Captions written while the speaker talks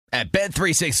At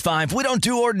Bet365, we don't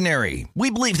do ordinary. We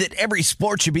believe that every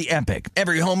sport should be epic.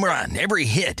 Every home run, every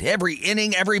hit, every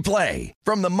inning, every play.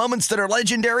 From the moments that are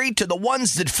legendary to the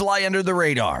ones that fly under the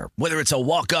radar. Whether it's a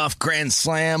walk-off grand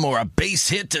slam or a base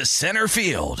hit to center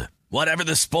field. Whatever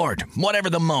the sport, whatever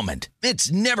the moment.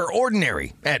 It's never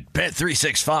ordinary at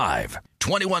Bet365.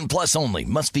 21 plus only.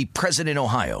 Must be present in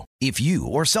Ohio. If you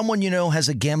or someone you know has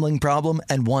a gambling problem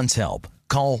and wants help,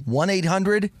 call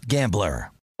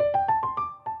 1-800-GAMBLER.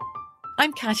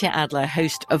 I'm Katya Adler,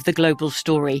 host of The Global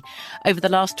Story. Over the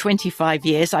last 25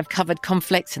 years, I've covered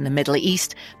conflicts in the Middle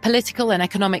East, political and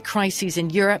economic crises in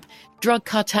Europe, drug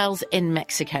cartels in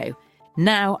Mexico.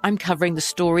 Now I'm covering the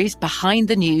stories behind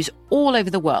the news all over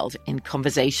the world in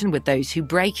conversation with those who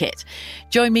break it.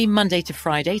 Join me Monday to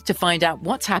Friday to find out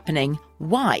what's happening,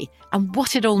 why, and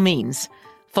what it all means.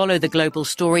 Follow The Global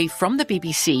Story from the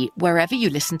BBC wherever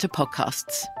you listen to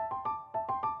podcasts.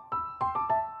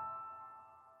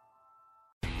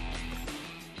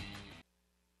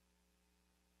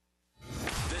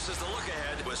 This is The Look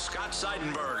Ahead with Scott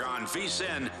Seidenberg on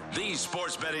VSiN, the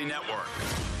Sports Betting Network.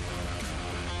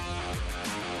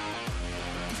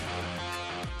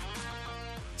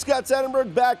 Scott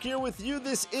Seidenberg back here with you.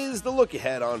 This is The Look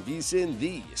Ahead on VSiN,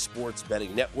 the Sports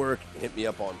Betting Network. Hit me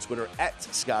up on Twitter at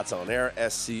ScottsOnAir,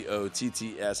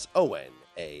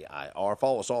 ScottsOnAir.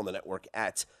 Follow us on the network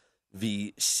at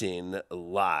VSiN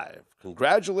Live.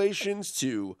 Congratulations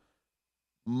to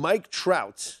Mike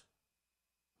Trout,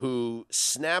 who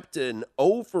snapped an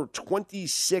 0 for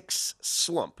 26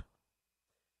 slump.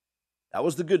 That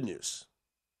was the good news.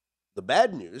 The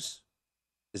bad news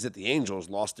is that the Angels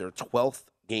lost their 12th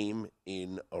game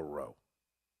in a row.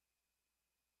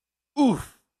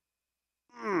 Oof.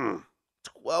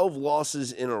 12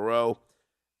 losses in a row.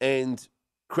 And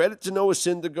credit to Noah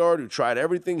Syndergaard, who tried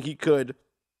everything he could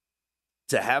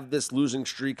to have this losing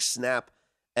streak snap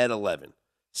at 11.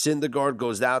 Syndergaard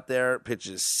goes out there,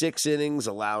 pitches 6 innings,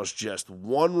 allows just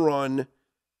 1 run.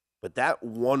 But that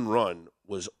 1 run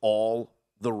was all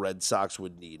the Red Sox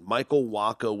would need. Michael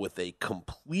Wacha with a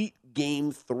complete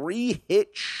game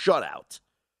 3-hit shutout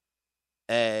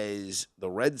as the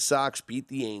Red Sox beat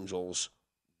the Angels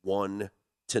 1-0.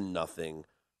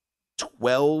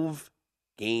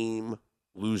 12-game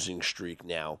losing streak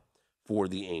now for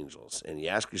the Angels. And you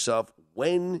ask yourself,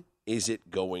 when is it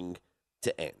going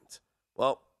to end?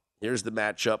 Well, here's the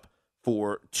matchup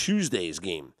for Tuesday's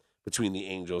game between the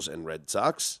Angels and Red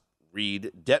Sox.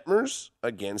 Reed Detmers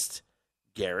against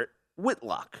Garrett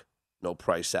Whitlock. No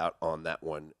price out on that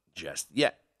one just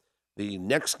yet. The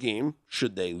next game,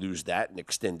 should they lose that and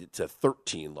extend it to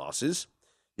 13 losses,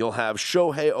 you'll have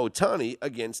Shohei Ohtani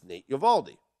against Nate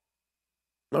Eovaldi.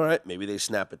 All right, maybe they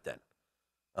snap it then.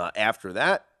 After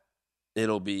that,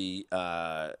 it'll be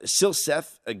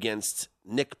Silseth against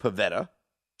Nick Pivetta.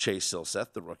 Chase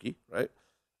Silseth, the rookie, right?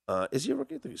 Is he a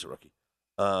rookie? I think he's a rookie.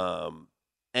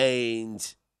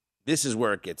 And this is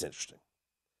where it gets interesting.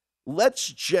 Let's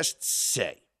just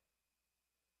say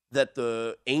that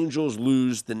the Angels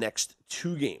lose the next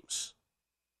 2 games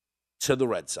to the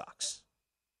Red Sox.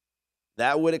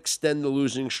 That would extend the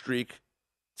losing streak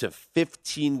to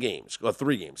 15 games, or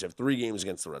 3 games. They have 3 games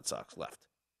against the Red Sox left.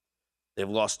 They've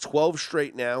lost 12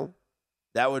 straight now.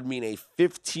 That would mean a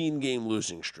 15-game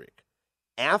losing streak.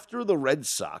 After the Red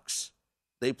Sox,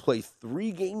 they play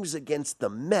 3 games against the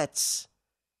Mets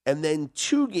and then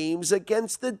 2 games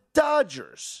against the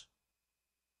Dodgers.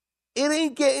 It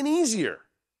ain't getting easier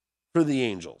for the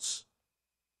Angels.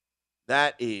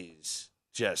 That is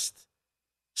just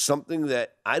something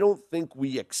that I don't think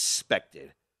we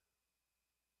expected.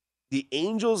 The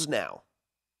Angels now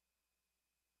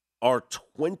are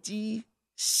 27-29.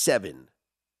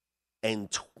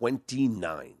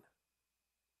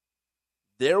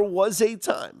 There was a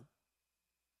time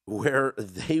where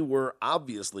they were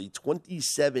obviously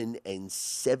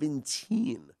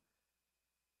 27-17.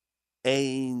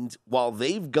 And while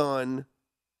they've gone,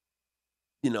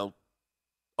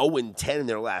 0-10 in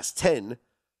their last 10,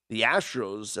 the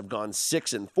Astros have gone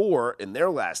 6-4 in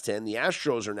their last 10. The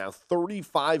Astros are now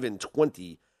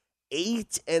 35-20,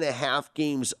 8.5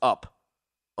 games up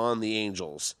on the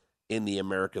Angels in the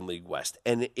American League West.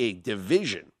 And a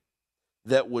division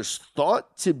that was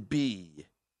thought to be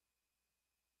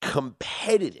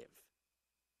competitive,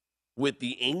 with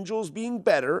the Angels being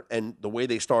better, and the way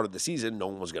they started the season, no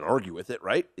one was going to argue with it,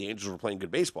 right? The Angels were playing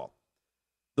good baseball.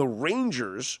 The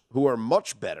Rangers, who are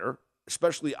much better,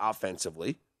 especially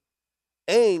offensively,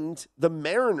 and the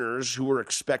Mariners, who were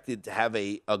expected to have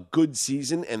a good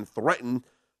season and threaten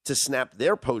to snap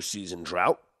their postseason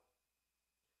drought,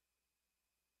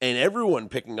 and everyone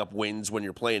picking up wins when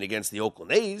you're playing against the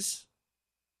Oakland A's.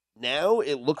 now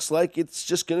it looks like it's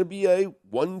just going to be a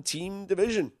one-team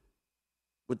division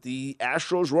with the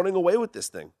Astros running away with this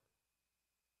thing.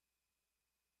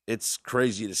 It's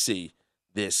crazy to see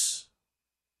this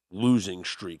losing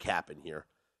streak happen here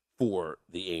for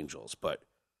the Angels. But,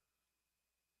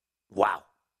 wow,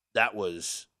 that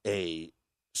was a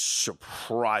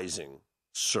surprising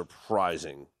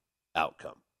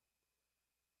outcome.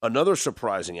 Another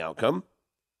surprising outcome,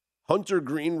 Hunter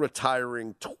Greene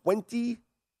retiring 20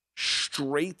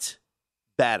 straight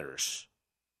batters.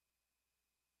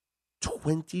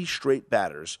 20 straight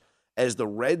batters as the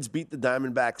Reds beat the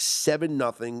Diamondbacks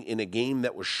 7-0 in a game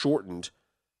that was shortened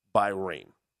by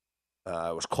rain.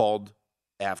 It was called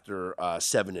after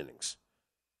 7 innings.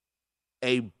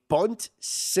 A bunt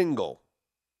single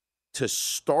to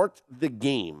start the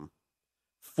game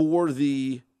for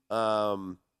the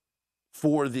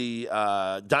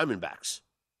Diamondbacks.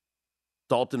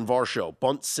 Dalton Varsho,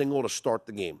 bunt single to start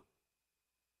the game.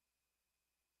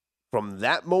 From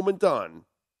that moment on,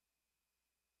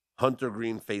 Hunter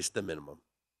Greene faced the minimum.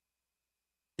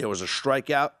 There was a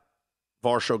strikeout.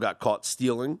 Varsho got caught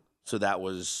stealing, so that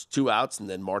was 2 outs, and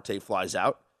then Marte flies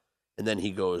out. And then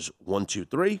he goes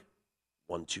 1-2-3,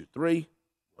 1-2-3,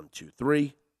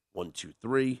 1-2-3,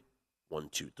 1-2-3,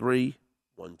 1-2-3,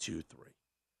 1-2-3.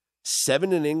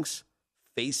 7 innings,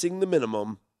 facing the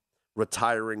minimum,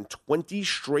 retiring 20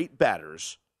 straight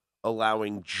batters,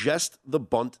 allowing just the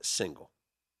bunt single.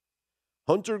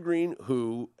 Hunter Greene,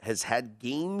 who has had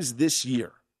games this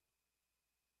year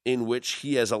in which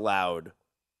he has allowed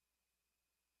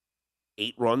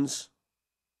 8 runs,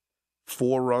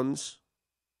 4 runs,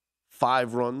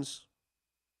 5 runs,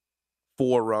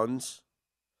 4 runs,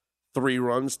 3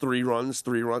 runs, 3 runs,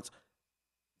 3 runs.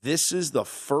 This is the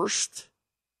first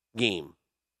game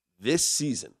this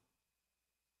season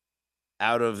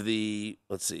out of the,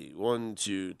 1,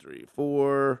 2, 3,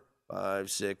 4,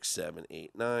 5, 6, 7,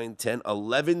 8, 9, 10,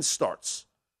 11 starts.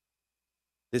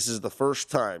 This is the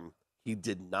first time he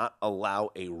did not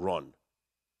allow a run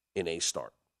in a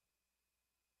start.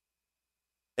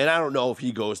 And I don't know if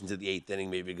he goes into the 8th inning,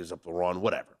 maybe he gives up the run,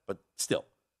 whatever. But still,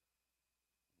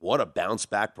 what a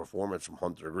bounce-back performance from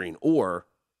Hunter Greene, or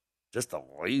just a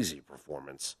lazy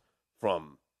performance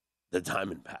from the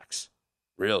Diamondbacks.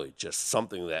 Really, just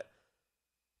something that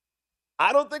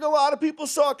I don't think a lot of people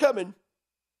saw coming.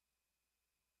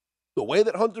 The way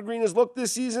that Hunter Greene has looked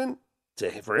this season,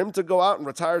 for him to go out and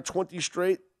retire 20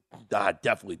 straight, I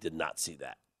definitely did not see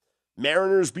that.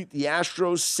 Mariners beat the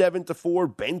Astros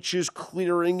 7-4, benches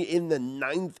clearing in the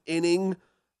 9th inning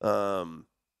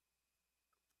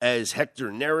as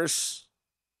Hector Neris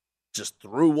just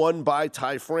threw one by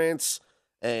Ty France,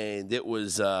 and it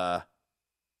was, some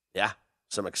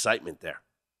excitement there.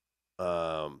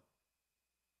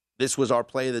 This was our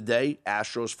play of the day,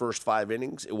 Astros' first 5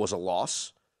 innings. It was a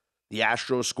loss. The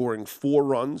Astros scoring 4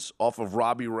 runs off of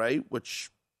Robbie Ray,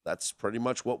 which that's pretty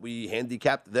much what we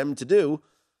handicapped them to do.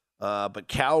 But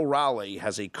Cal Raleigh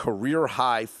has a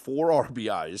career-high 4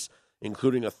 RBIs,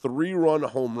 including a 3-run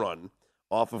home run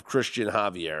off of Christian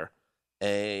Javier.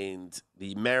 And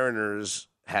the Mariners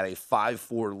had a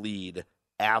 5-4 lead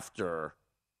after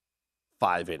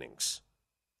 5 innings.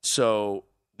 So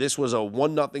this was a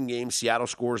 1-0 game. Seattle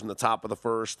scores in the top of the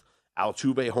first.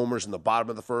 Altuve homers in the bottom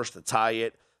of the first to tie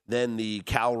it. Then the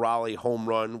Cal Raleigh home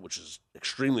run, which is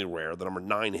extremely rare, the number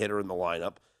 9 hitter in the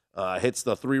lineup, hits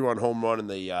the 3-run home run in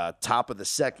the top of the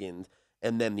second.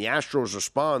 And then the Astros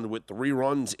respond with 3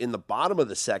 runs in the bottom of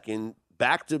the second,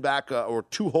 back-to-back or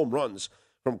 2 home runs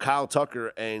from Kyle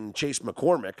Tucker and Chase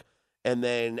McCormick. And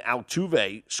then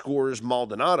Altuve scores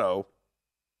Maldonado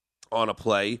on a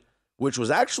play, which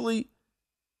was actually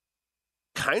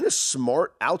kind of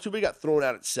smart. Altuve got thrown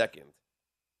out at second.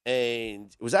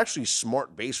 And it was actually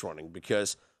smart base running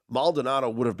because Maldonado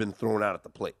would have been thrown out at the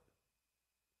plate.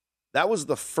 That was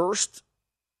the first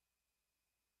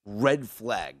red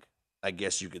flag, I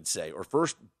guess you could say, or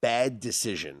first bad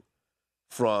decision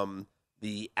from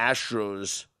the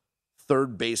Astros'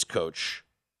 third base coach,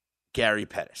 Gary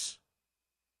Pettis,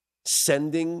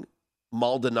 sending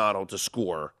Maldonado to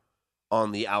score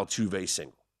on the Altuve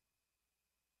single.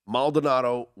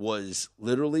 Maldonado was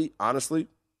literally, honestly,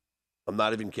 I'm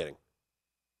not even kidding,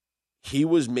 he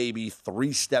was maybe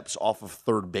 3 steps off of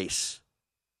third base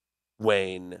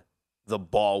when the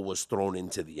ball was thrown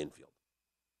into the infield.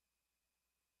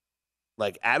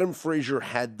 Like, Adam Frazier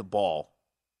had the ball,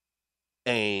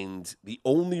 and the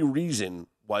only reason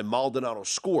why Maldonado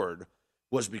scored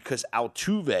was because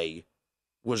Altuve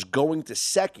was going to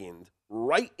second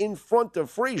right in front of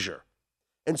Frazier.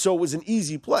 And so it was an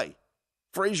easy play.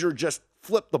 Frazier just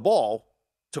flipped the ball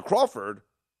to Crawford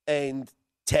and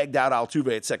tagged out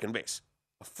Altuve at second base.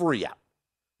 A free out.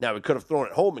 Now, he could have thrown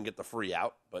it home and get the free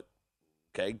out, but,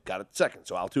 okay, got it second.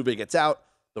 So Altuve gets out.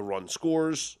 The run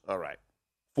scores. All right.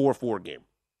 4-4 game.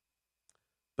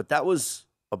 But that was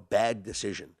a bad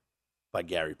decision by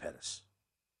Gary Pettis.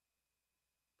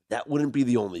 That wouldn't be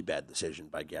the only bad decision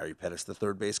by Gary Pettis, the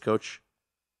third base coach.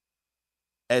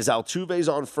 As Altuve's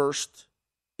on first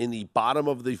in the bottom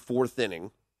of the fourth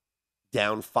inning,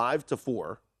 down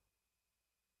 5-4,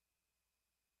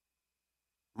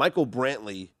 Michael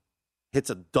Brantley hits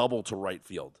a double to right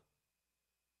field.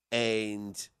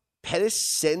 And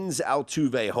Pettis sends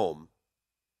Altuve home.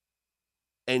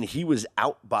 And he was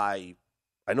out by,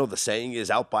 I know the saying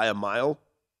is out by a mile,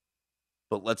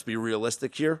 but let's be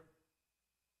realistic here.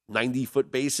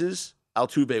 90-foot bases,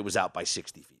 Altuve was out by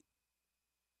 60 feet.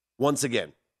 Once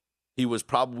again, he was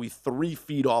probably 3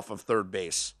 feet off of third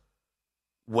base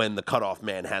when the cutoff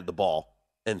man had the ball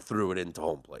and threw it into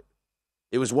home plate.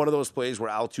 It was one of those plays where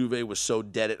Altuve was so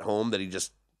dead at home that he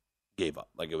just gave up.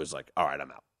 Like, it was like, all right,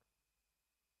 I'm out.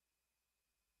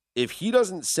 If he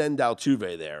doesn't send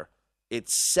Altuve there,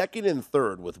 it's second and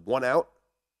third with one out,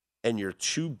 and your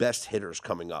two best hitters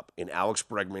coming up in Alex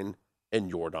Bregman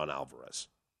and Yordan Alvarez.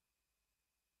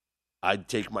 I'd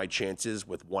take my chances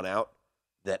with one out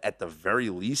that at the very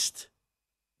least,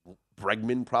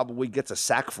 Bregman probably gets a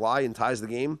sac fly and ties the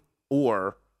game,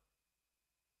 or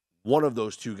one of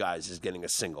those two guys is getting a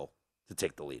single to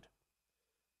take the lead.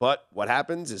 But what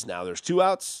happens is now there's two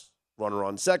outs, runner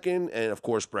on second, and of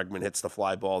course Bregman hits the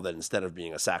fly ball that instead of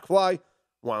being a sac fly,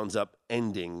 winds up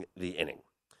ending the inning.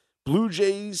 Blue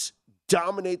Jays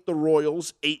dominate the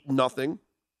Royals 8-0.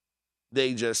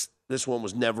 This one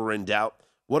was never in doubt.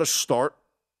 What a start,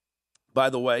 by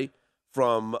the way,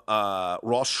 from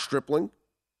Ross Stripling,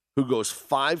 who goes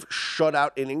 5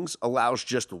 shutout innings, allows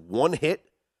just 1 hit,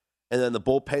 and then the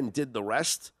bullpen did the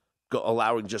rest,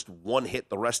 allowing just 1 hit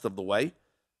the rest of the way.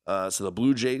 So the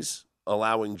Blue Jays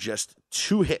allowing just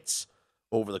 2 hits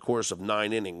over the course of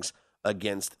 9 innings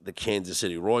against the Kansas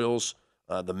City Royals.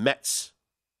 The Mets,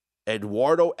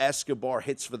 Eduardo Escobar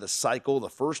hits for the cycle, the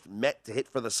first Met to hit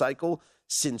for the cycle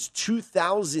since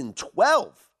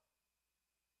 2012.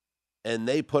 And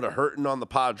they put a hurting on the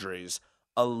Padres,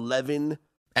 11.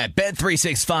 At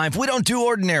Bet365, we don't do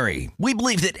ordinary. We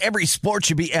believe that every sport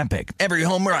should be epic. Every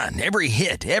home run, every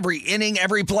hit, every inning,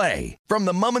 every play. From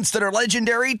the moments that are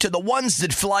legendary to the ones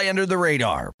that fly under the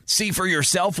radar. See for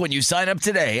yourself when you sign up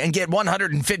today and get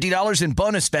 $150 in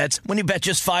bonus bets when you bet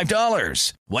just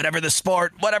 $5. Whatever the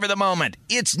sport, whatever the moment,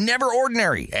 it's never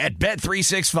ordinary at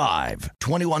Bet365.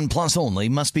 21 plus only.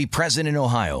 Must be present in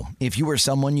Ohio. If you or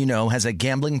someone you know has a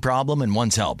gambling problem and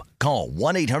wants help, call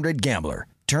 1-800-GAMBLER.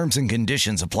 Terms and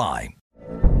conditions apply.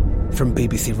 From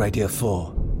BBC Radio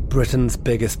 4, Britain's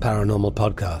biggest paranormal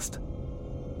podcast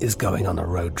is going on a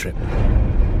road trip.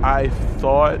 I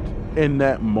thought in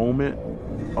that moment,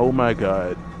 oh my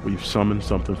God, we've summoned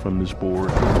something from this board.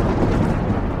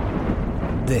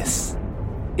 This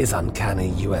is Uncanny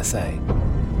USA.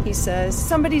 He says,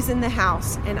 somebody's in the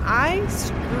house, and I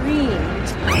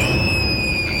screamed.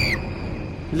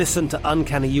 Listen to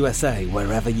Uncanny USA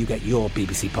wherever you get your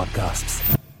BBC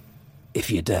podcasts, if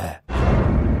you dare.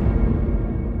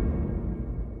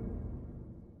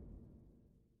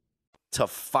 To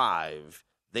 5,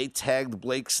 they tagged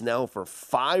Blake Snell for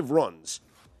 5 runs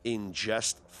in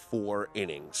just 4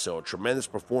 innings. So a tremendous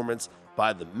performance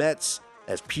by the Mets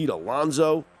as Pete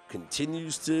Alonso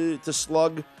continues to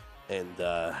slug. And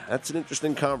that's an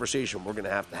interesting conversation we're going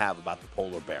to have about the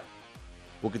polar bear.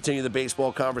 We'll continue the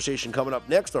baseball conversation coming up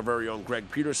next. Our very own Greg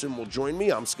Peterson will join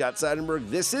me. I'm Scott Seidenberg.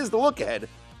 This is The Look Ahead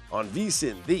on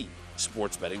VSiN, the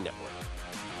Sports Betting Network.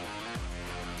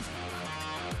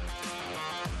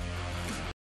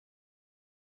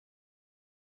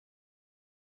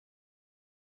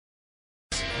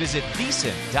 Visit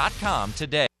VSiN.com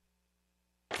today.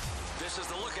 This is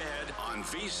The Look Ahead on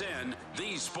VSiN,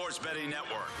 the Sports Betting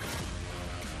Network.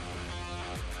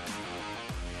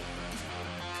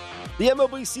 The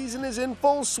MLB season is in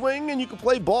full swing, and you can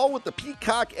play ball with the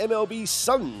Peacock MLB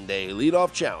Sunday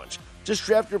Leadoff Challenge. Just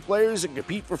draft your players and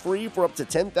compete for free for up to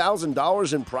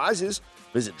 $10,000 in prizes.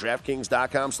 Visit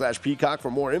DraftKings.com/Peacock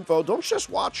for more info. Don't just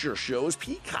watch your shows,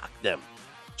 Peacock them.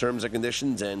 Terms and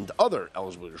conditions and other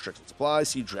eligibility restrictions apply.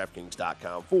 See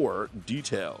DraftKings.com for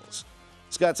details.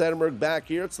 Scott Seidenberg back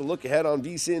here. It's The Look Ahead on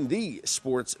VSiN, the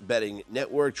Sports Betting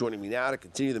Network. Joining me now to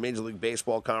continue the Major League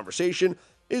Baseball conversation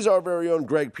is our very own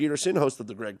Greg Peterson, host of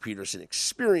the Greg Peterson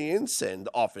Experience, and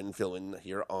often fill in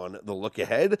here on The Look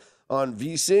Ahead on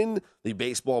VSiN, the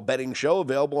baseball betting show,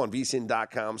 available on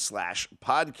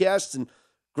VSiN.com/podcasts. And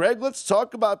Greg, let's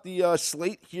talk about the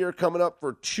slate here coming up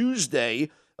for Tuesday.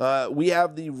 We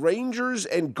have the Rangers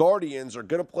and Guardians are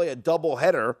going to play a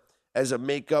doubleheader as a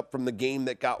makeup from the game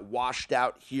that got washed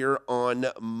out here on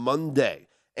Monday.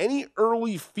 Any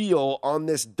early feel on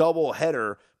this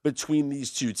doubleheader between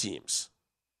these two teams?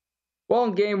 Well,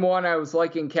 in game one, I was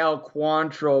liking Cal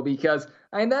Quantrill because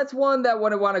that's one that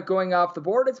when I want it going off the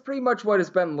board, it's pretty much what it's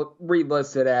been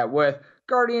relisted at, with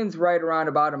Guardians right around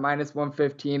about a minus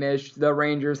 115-ish. The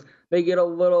Rangers, they get a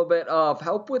little bit of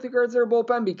help with regards to their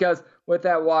bullpen because with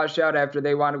that washout after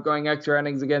they wound up going extra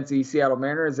innings against the Seattle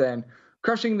Mariners and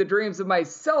crushing the dreams of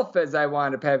myself as I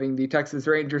wound up having the Texas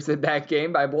Rangers in that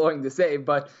game by blowing the save,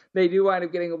 but they do wind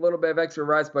up getting a little bit of extra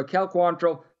rest. But Cal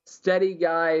Quantrill, steady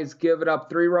guy, has given up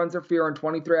 3 runs or fewer in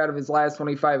 23 out of his last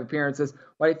 25 appearances.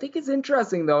 What I think is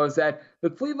interesting, though, is that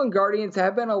the Cleveland Guardians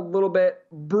have been a little bit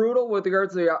brutal with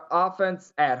regards to the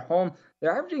offense at home.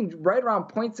 They're averaging right around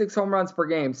 0.6 home runs per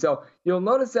game. So you'll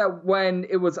notice that when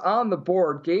it was on the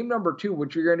board, game number 2,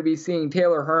 which you're going to be seeing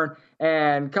Taylor Hearn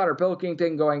and Connor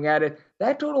Pilkington going at it,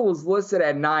 that total was listed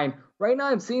at 9. Right now,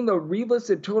 I'm seeing the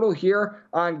relisted total here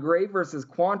on Gray versus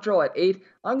Quantrill at 8.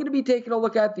 I'm going to be taking a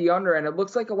look at the under, and it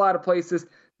looks like a lot of places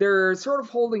they're sort of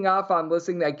holding off on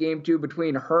listing that game 2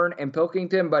 between Hearn and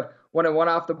Pilkington, but when it went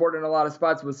off the board in a lot of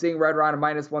spots, was seeing right around a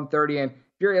minus 130, and if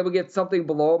you're able to get something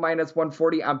below minus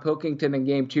 140 on Pilkington in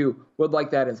game 2, would like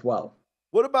that as well.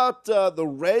 What about the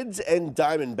Reds and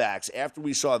Diamondbacks? After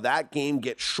we saw that game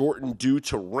get shortened due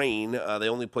to rain, they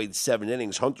only played 7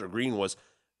 innings. Hunter Green was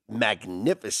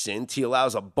magnificent. He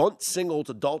allows a bunt single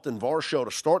to Dalton Varsho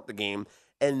to start the game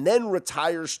and then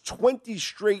retires 20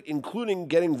 straight, including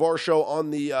getting Varsho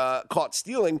on the caught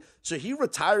stealing. So he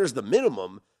retires the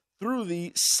minimum through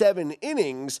the 7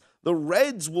 innings. The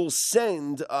Reds will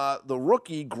send the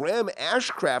rookie Graham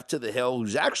Ashcraft to the hill,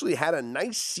 who's actually had a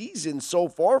nice season so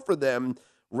far for them.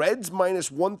 Reds minus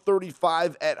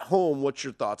 135 at home. What's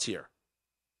your thoughts here?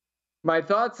 My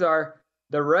thoughts are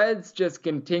the Reds just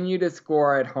continue to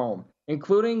score at home,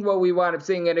 including what we wound up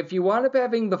seeing. And if you wound up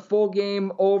having the full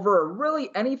game over, or really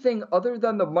anything other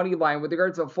than the money line with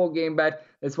regards to a full game bet,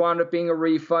 this wound up being a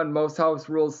refund. Most house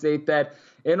rules state that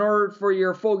in order for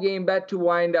your full game bet to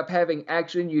wind up having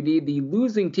action, you need the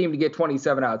losing team to get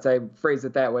 27 outs. I phrase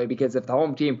it that way because if the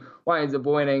home team winds up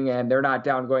winning and they're not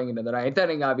down going into the 9th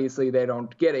inning, obviously they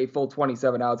don't get a full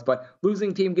 27 outs, but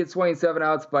losing team gets 27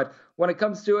 outs. But when it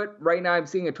comes to it, right now I'm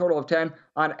seeing a total of 10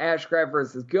 on Ashcraft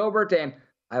versus Gilbert, and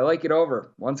I like it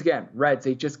over. Once again, Reds,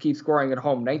 they just keep scoring at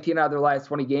home. 19 out of their last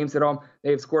 20 games at home,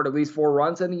 they've scored at least 4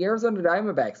 runs, and the Arizona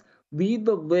Diamondbacks lead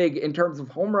the league in terms of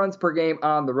home runs per game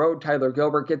on the road. Tyler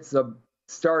Gilbert gets a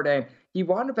start, and he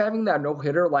wound up having that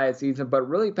no-hitter last season, but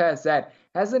really past that,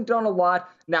 hasn't done a lot.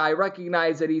 Now, I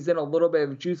recognize that he's in a little bit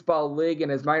of a juice ball league in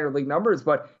his minor league numbers,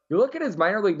 but you look at his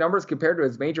minor league numbers compared to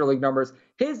his major league numbers,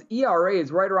 his ERA is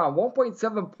right around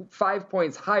 1.75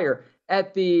 points higher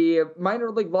at the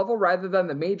minor league level rather than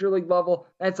the major league level.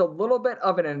 That's a little bit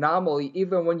of an anomaly,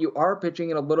 even when you are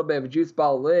pitching in a little bit of a juice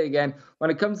ball league. And when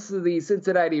it comes to the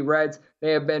Cincinnati Reds,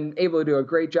 they have been able to do a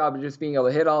great job of just being able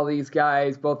to hit all these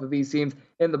guys, both of these teams,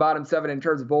 in the bottom 7 in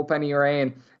terms of bullpen ERA.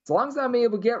 And as long as I'm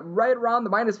able to get right around the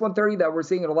minus 130 that we're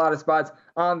seeing in a lot of spots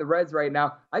on the Reds right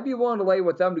now, I'd be willing to lay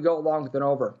with them to go along with an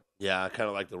over. Yeah, I kind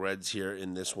of like the Reds here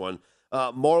in this one.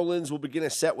 Marlins will begin a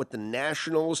set with the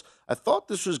Nationals. I thought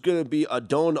this was going to be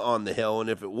Adon on the hill, and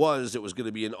if it was going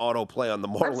to be an auto play on the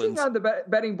Marlins. I'm seeing on the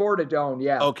betting board Adon,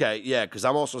 yeah. Okay, yeah, because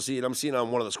I'm seeing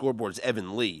on one of the scoreboards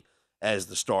Evan Lee as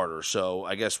the starter. So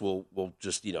I guess we'll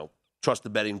just trust the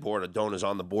betting board. Adon is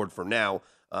on the board for now,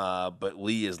 but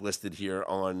Lee is listed here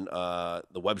on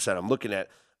the website I'm looking at.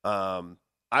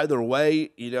 Either way,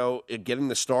 getting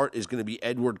the start is going to be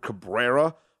Edward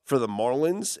Cabrera for the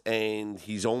Marlins, and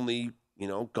he's only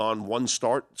gone 1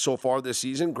 start so far this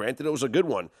season. Granted, it was a good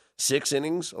one. 6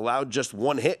 innings, allowed just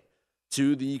 1 hit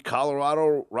to the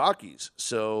Colorado Rockies.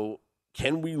 So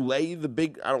can we lay the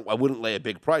big – I wouldn't lay a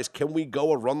big price. Can we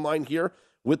go a run line here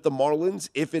with the Marlins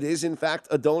if it is, in fact,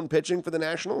 Adon pitching for the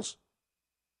Nationals?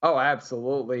 Oh,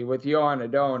 absolutely. With Yohan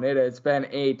Adon, it has been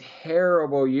a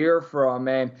terrible year for him.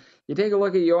 And you take a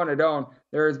look at Yohan Adon,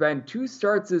 there has been 2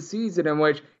 starts this season in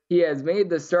which he has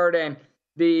made the start, and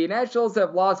the Nationals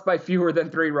have lost by fewer than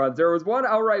 3 runs. There was 1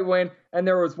 outright win, and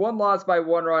there was 1 loss by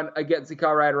 1 run against the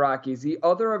Colorado Rockies. The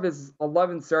other of his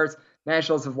 11 starts,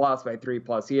 Nationals have lost by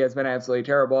 3+. He has been absolutely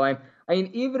terrible. And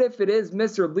even if it is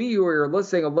Mr. Lee, who we were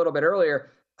listing a little bit earlier,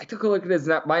 I took a look at his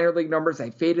minor league numbers. I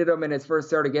faded him in his first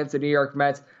start against the New York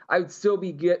Mets. I would still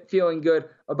be feeling good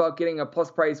about getting a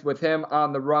plus price with him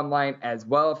on the run line as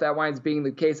well. If that winds being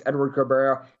the case, Edward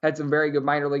Cabrera had some very good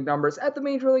minor league numbers at the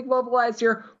major league level last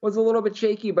year, was a little bit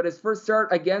shaky, but his first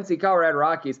start against the Colorado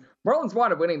Rockies Marlins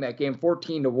wound up winning that game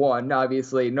 14-1.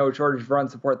 Obviously, no shortage of run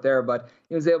support there, but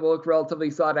he was able to look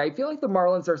relatively solid. I feel like the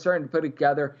Marlins are starting to put it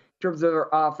together in terms of their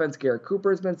offense. Garrett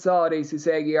Cooper's been solid. Jesus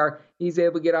Aguilar, he's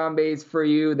able to get on base for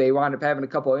you. They wound up having a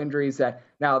couple of injuries that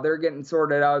now they're getting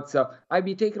sorted out. So I'd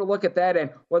be taking a look at that.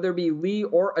 And whether it be Lee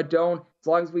or Adone, as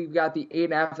long as we've got the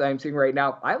 8.5 that I'm seeing right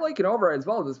now, I like it over as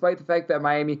well, despite the fact that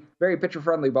Miami, very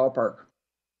pitcher-friendly ballpark.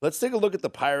 Let's take a look at the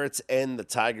Pirates and the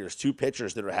Tigers, two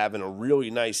pitchers that are having a really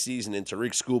nice season in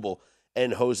Tariq Skubal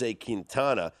and Jose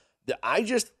Quintana. I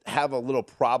just have a little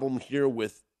problem here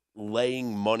with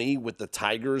laying money with the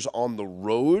Tigers on the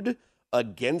road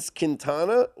against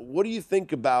Quintana. What do you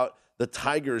think about the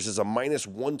Tigers as a minus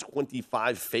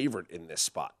 125 favorite in this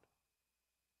spot?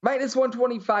 Minus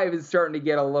 125 is starting to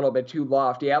get a little bit too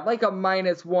lofty. I'd like a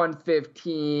minus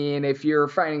 115 if you're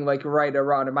finding like right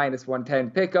around a minus 110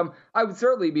 pick 'em. I would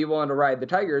certainly be willing to ride the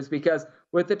Tigers because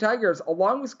with the Tigers,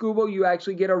 along with Skubal, you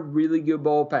actually get a really good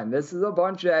bullpen. This is a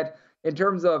bunch that, in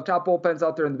terms of top bullpens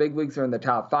out there in the big leagues, are in the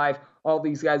top 5. All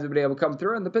these guys have been able to come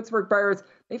through. And the Pittsburgh Pirates,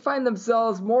 they find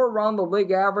themselves more around the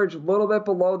league average, a little bit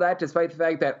below that, despite the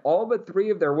fact that all but 3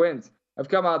 of their wins have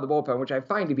come out of the bullpen, which I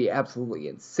find to be absolutely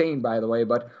insane, by the way.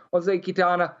 But Jose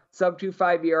Quintana, sub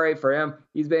 2.5 ERA for him.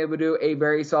 He's been able to do a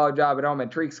very solid job at home. And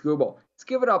Tariq Skubal, he's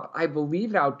given up, I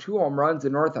believe now, 2 home runs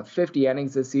in north of 50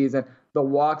 innings this season. The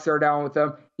walks are down with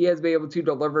him. He has been able to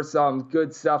deliver some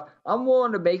good stuff. I'm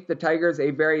willing to make the Tigers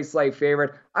a very slight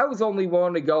favorite. I was only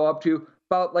willing to go up to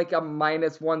about like a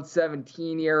minus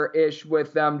 117 here-ish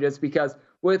with them, just because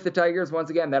with the Tigers, once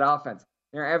again, that offense,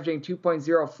 they're averaging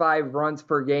 2.05 runs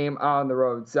per game on the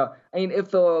road. So, I mean,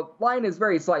 if the line is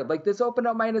very slight, like this opened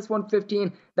up minus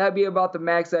 115, that'd be about the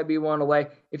max I'd be willing to lay.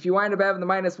 If you wind up having the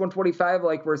minus 125,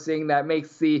 like we're seeing, that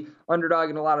makes the underdog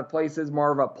in a lot of places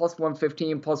more of a plus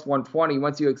 115, plus 120.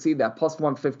 Once you exceed that plus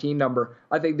 115 number,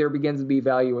 I think there begins to be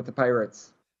value with the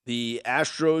Pirates. The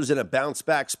Astros in a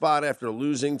bounce-back spot after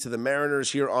losing to the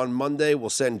Mariners here on Monday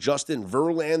will send Justin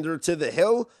Verlander to the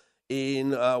hill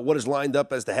in what is lined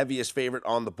up as the heaviest favorite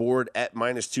on the board at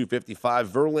minus 255.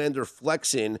 Verlander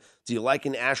flexing. Do you like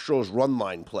an Astros run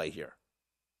line play here?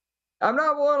 I'm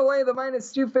not willing to lay the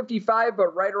minus 255,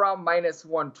 but right around minus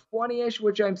 120-ish,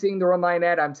 which I'm seeing the run line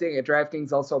at. I'm seeing at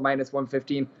DraftKings also minus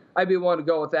 115. I'd be willing to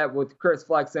go with that with Chris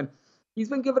Flexen. He's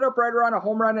been giving up right around a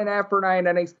home run and a half per 9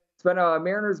 innings. It's been a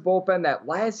Mariners bullpen that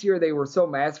last year they were so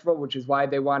masterful, which is why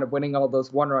they wound up winning all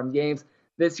those one-run games.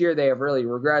 This year, they have really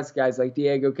regressed. Guys like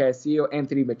Diego Castillo,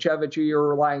 Anthony Machevich, who you were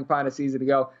relying upon a season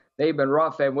ago, they've been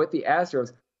rough. And with the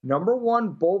Astros, number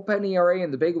 1 bullpen ERA in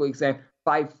the big leagues, and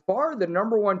by far the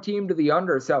number 1 team to the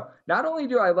under. So not only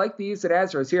do I like the Houston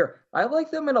Astros here, I like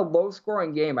them in a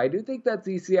low-scoring game. I do think that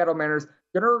the Seattle Mariners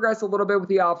going to regress a little bit with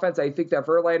the offense. I think that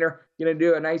Verlander going to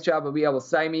do a nice job of being able to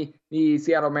stymie the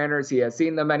Seattle Mariners. He has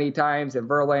seen them many times, and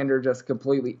Verlander just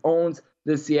completely owns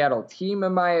the Seattle team,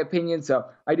 in my opinion. So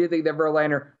I do think that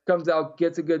Verlander comes out,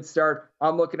 gets a good start.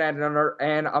 I'm looking at it under,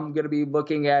 and I'm going to be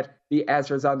looking at the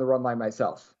Astros on the run line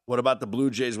myself. What about the Blue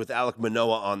Jays with Alek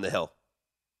Manoah on the hill?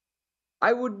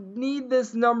 I would need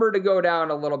this number to go down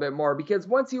a little bit more, because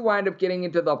once you wind up getting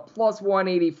into the plus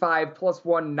 185, plus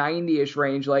 190-ish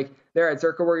range, like there at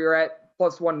Circa where you're at,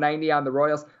 plus 190 on the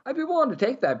Royals, I'd be willing to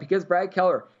take that, because Brad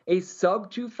Keller, a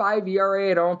sub 2.5 ERA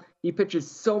at home, he pitches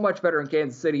so much better in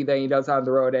Kansas City than he does on the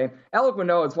road. And Alek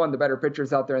Manoah is one of the better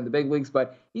pitchers out there in the big leagues,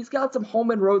 but he's got some home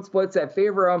and road splits that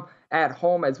favor him at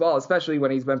home as well, especially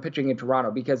when he's been pitching in Toronto,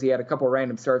 because he had a couple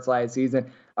random starts last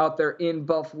season out there in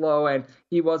Buffalo, and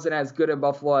he wasn't as good in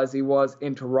Buffalo as he was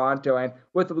in Toronto. And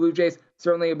with the Blue Jays,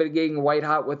 certainly been getting white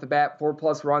hot with the bat,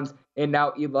 4+ runs in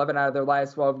now 11 out of their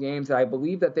last 12 games. And I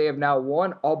believe that they have now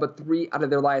won all but 3 out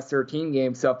of their last 13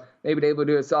 games. So they've been able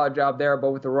to do a solid job there.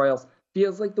 But with the Royals,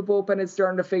 feels like the bullpen is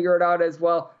starting to figure it out as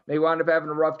well. They wound up having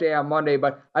a rough day on Monday,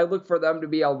 but I look for them to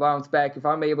be able to bounce back. If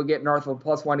I'm able to get north of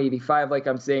plus 185 like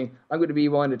I'm seeing, I'm going to be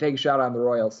willing to take a shot on the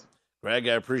Royals. Greg,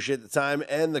 I appreciate the time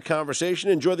and the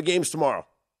conversation. Enjoy the games tomorrow.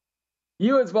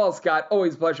 You as well, Scott.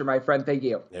 Always a pleasure, my friend. Thank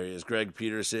you. There he is, Greg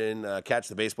Peterson. Catch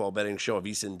the baseball betting show at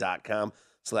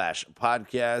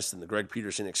vsin.com/podcast and the Greg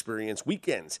Peterson Experience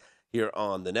weekends here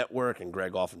on the network, and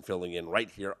Greg often filling in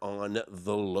right here on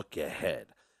The Look Ahead.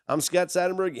 I'm Scott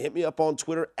Seidenberg. Hit me up on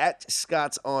Twitter at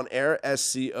ScottsOnAir,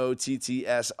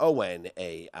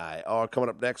 ScottsOnAir. Coming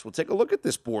up next, we'll take a look at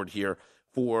this board here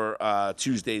for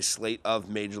Tuesday's slate of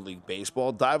Major League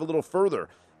Baseball. Dive a little further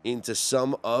into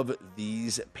some of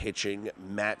these pitching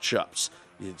matchups.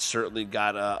 It's certainly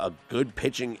got a good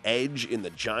pitching edge in the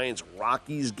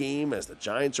Giants-Rockies game, as the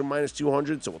Giants are minus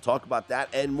 200. So we'll talk about that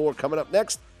and more coming up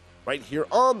next right here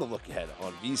on The Look Ahead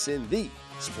on VSiN, the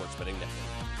Sports Betting Network.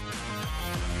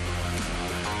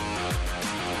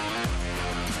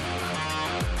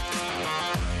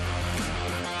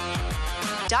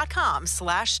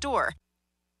 VSIN.com/store.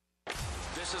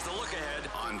 This is the look ahead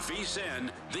on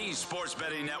VSIN, the Sports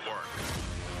Betting Network.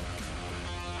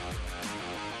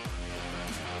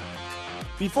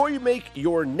 Before you make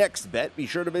your next bet, be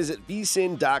sure to visit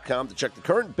vsin.com to check the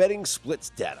current betting splits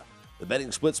data. The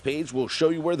betting splits page will show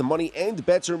you where the money and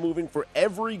bets are moving for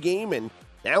every game, and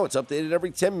now it's updated every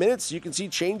 10 minutes so you can see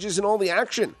changes in all the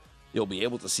action. You'll be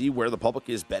able to see where the public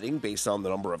is betting based on the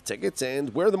number of tickets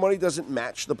and where the money doesn't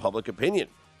match the public opinion.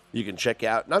 You can check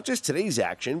out not just today's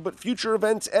action, but future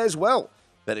events as well.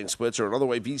 Betting splits are another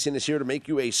way VSiN is here to make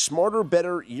you a smarter,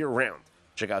 better year-round.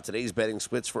 Check out today's betting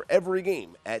splits for every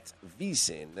game at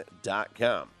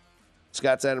vsin.com.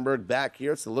 Scott Seidenberg back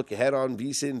here. It's the look ahead on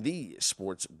VSiN, the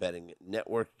Sports Betting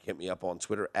Network. Hit me up on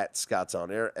Twitter at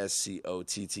ScottsOnAir,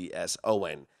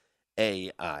 SCOTTSONAIR.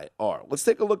 Let's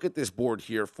take a look at this board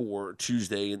here for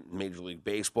Tuesday in Major League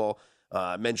Baseball.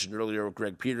 I mentioned earlier with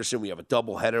Greg Peterson, we have a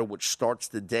doubleheader which starts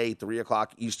the day, 3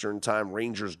 o'clock Eastern Time,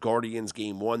 Rangers-Guardians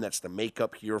Game 1. That's the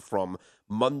makeup here from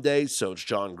Monday. So it's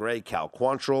John Gray, Cal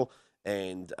Quantrill,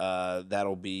 and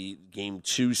that'll be Game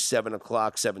 2, 7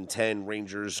 o'clock, 7:10,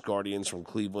 Rangers-Guardians from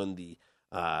Cleveland, the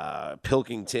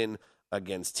Pilkington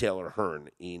against Taylor Hearn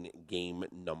in Game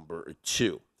number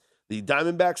 2. The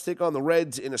Diamondbacks take on the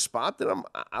Reds in a spot that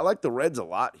I like the Reds a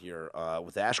lot here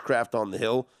with Ashcraft on the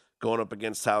hill going up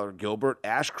against Tyler Gilbert.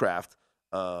 Ashcraft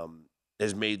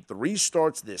has made 3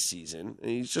 starts this season,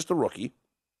 and he's just a rookie.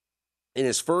 In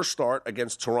his first start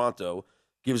against Toronto,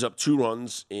 gives up 2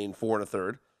 runs in 4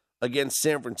 1/3. Against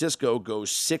San Francisco,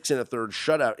 goes 6 1/3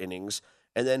 shutout innings,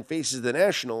 and then faces the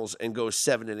Nationals and goes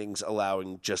 7 innings,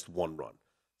 allowing just 1 run.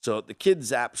 So the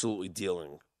kid's absolutely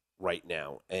dealing right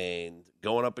now, and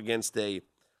going up against a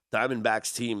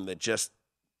Diamondbacks team that just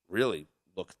really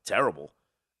looked terrible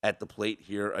at the plate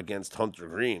here against Hunter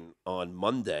Green on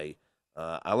Monday.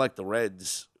 I like the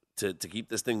Reds to keep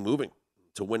this thing moving,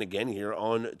 to win again here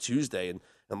on Tuesday. And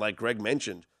like Greg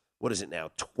mentioned, what is it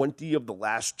now? 20 of the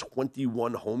last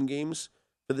 21 home games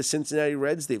for the Cincinnati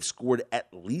Reds, they've scored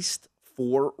at least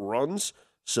 4 runs.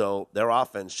 So their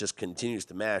offense just continues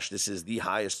to mash. This is the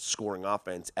highest scoring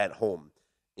offense at home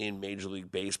in Major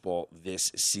League Baseball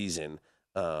this season.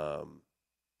 And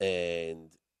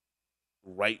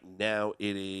right now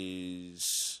it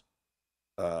is,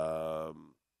 let's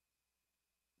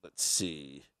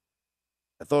see.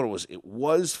 I thought it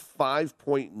was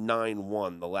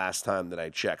 5.91 the last time that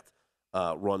I checked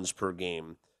runs per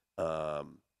game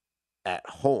at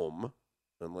home.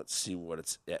 And let's see what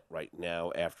it's at right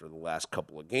now after the last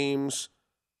couple of games.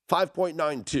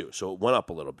 5.92, so it went up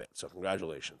a little bit. So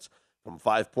congratulations. From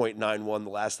 5.91 the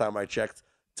last time I checked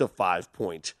to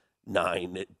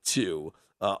 5.92.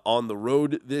 On the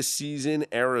road this season,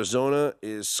 Arizona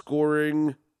is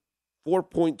scoring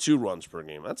 4.2 runs per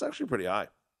game. That's actually pretty high.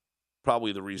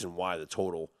 Probably the reason why the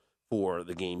total for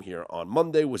the game here on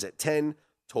Monday was at 10.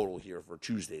 Total here for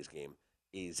Tuesday's game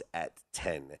is at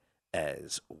 10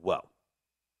 as well.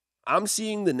 I'm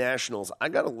seeing the Nationals. I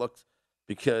got to look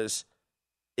because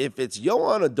if it's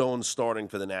Yohan Adon starting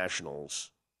for the Nationals,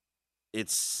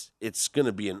 it's going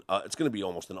to be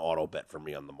almost an auto bet for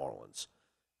me on the Marlins.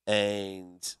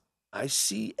 And I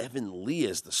see Evan Lee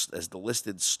as the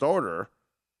listed starter,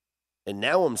 and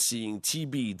now I'm seeing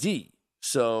TBD.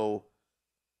 So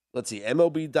let's see,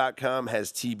 MLB.com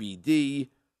has TBD.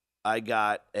 I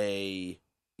got a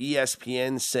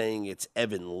ESPN saying it's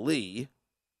Evan Lee.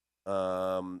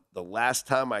 The last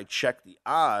time I checked the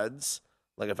odds,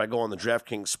 like if I go on the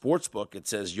DraftKings Sportsbook, it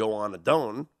says Yohan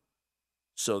Adon.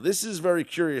 So this is very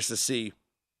curious to see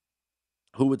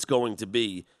who it's going to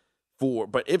be for.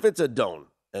 But if it's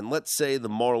Adon, and let's say the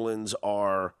Marlins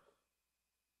are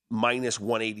minus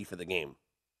 180 for the game,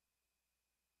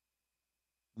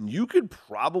 you could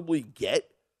probably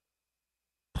get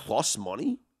plus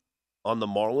money on the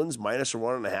Marlins minus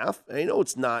 1.5. And I know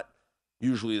it's not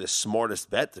usually the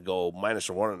smartest bet to go minus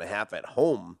 1.5 at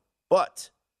home, but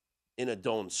in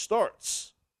Adon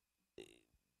starts,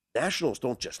 Nationals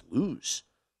don't just lose.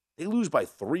 They lose by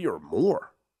 3 or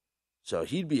more. So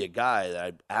he'd be a guy that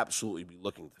I'd absolutely be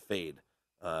looking to fade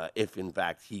if, in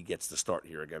fact, he gets to start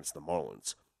here against the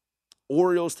Marlins.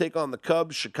 Orioles take on the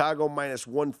Cubs. Chicago minus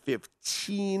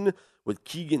 115 with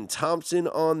Keegan Thompson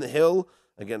on the hill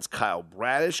against Kyle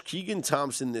Bradish. Keegan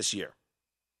Thompson this year,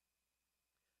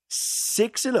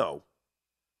 6-0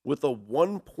 with a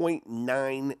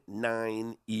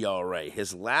 1.99 ERA.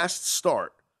 His last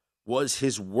start was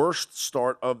his worst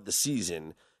start of the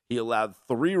season. He allowed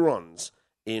 3 runs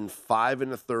in 5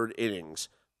 1/3 innings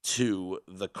to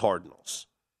the Cardinals.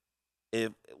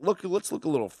 Let's look a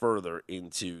little further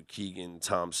into Keegan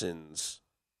Thompson's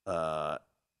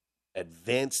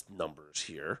advanced numbers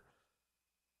here.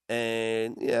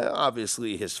 And, yeah,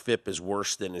 obviously his FIP is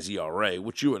worse than his ERA,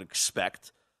 which you would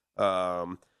expect.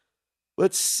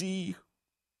 Let's see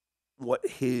what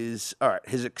his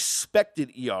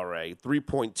expected ERA,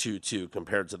 3.22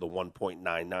 compared to the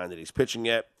 1.99 that he's pitching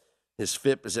at. His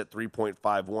FIP is at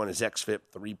 3.51. His xFIP,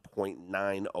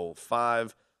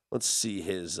 3.905. Let's see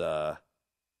his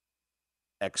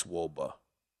xWOBA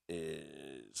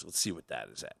is. Let's see what that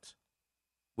is at.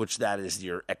 Which that is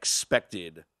your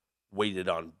expected weighted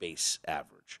on base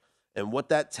average. And what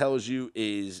that tells you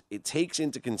is it takes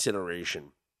into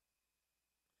consideration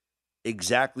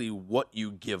exactly what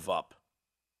you give up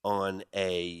on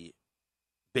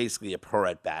basically a per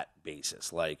at bat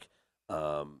basis, like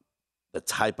the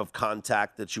type of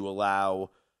contact that you allow,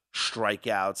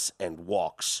 strikeouts and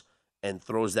walks, and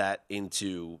throws that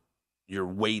into your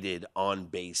weighted on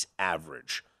base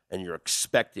average and your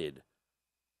expected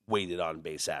weighted on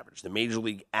base average. The major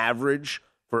league average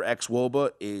for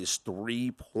xWOBA is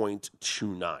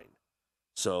 3.29.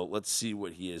 So let's see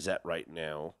what he is at right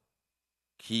now.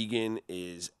 Keegan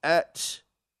is at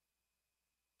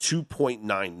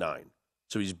 2.99.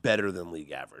 So he's better than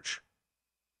league average.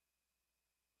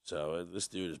 So this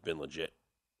dude has been legit.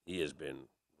 He has been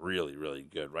really, really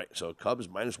good, right? So Cubs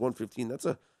minus 115. It's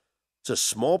a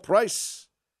small price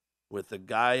with a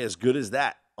guy as good as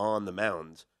that on the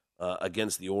mound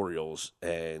against the Orioles.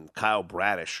 And Kyle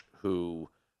Bradish, who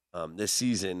this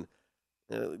season,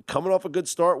 coming off a good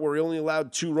start where he only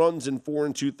allowed 2 runs in 4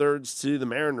 2/3 to the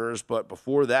Mariners, but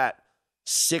before that,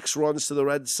 6 runs to the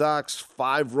Red Sox,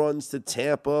 5 runs to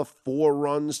Tampa, 4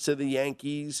 runs to the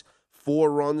Yankees,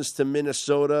 4 runs to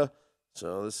Minnesota.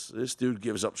 So this dude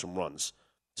gives up some runs.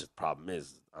 The problem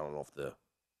is, I don't know if the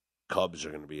Cubs are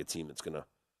going to be a team that's going to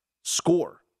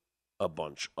score a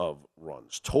bunch of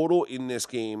runs. Total in this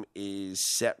game is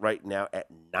set right now at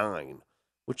 9,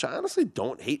 which I honestly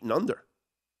don't hate an under.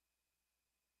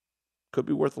 Could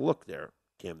be worth a look there,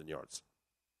 Camden Yards.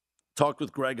 Talked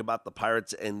with Greg about the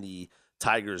Pirates and the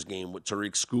Tigers game with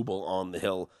Tariq Skubal on the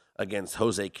hill against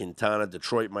Jose Quintana.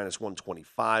 Detroit minus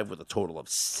 125 with a total of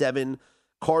 7.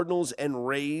 Cardinals and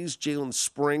Rays, Jalen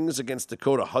Springs against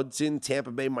Dakota Hudson.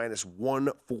 Tampa Bay minus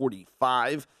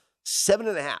 145.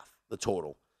 7.5 the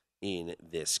total in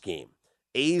this game.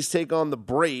 A's take on the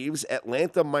Braves.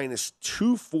 Atlanta minus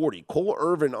 240. Cole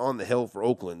Irvin on the hill for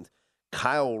Oakland.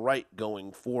 Kyle Wright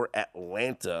going for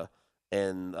Atlanta.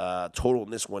 And total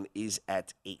in this one is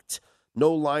at 8.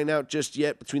 No line out just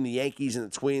yet between the Yankees and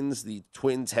the Twins. The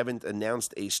Twins haven't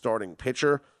announced a starting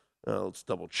pitcher. Let's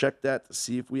double check that to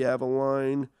see if we have a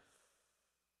line.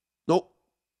 Nope.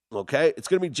 Okay. It's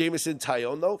going to be Jameson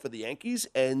Taillon, though, for the Yankees.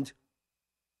 And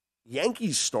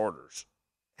Yankees starters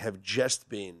have just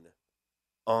been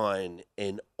on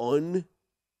an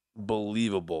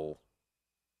unbelievable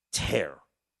tear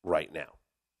right now.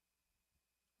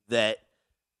 That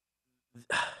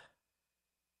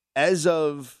as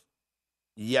of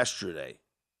yesterday,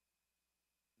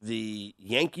 the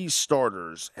Yankees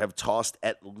starters have tossed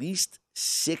at least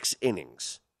 6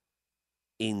 innings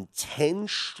in 10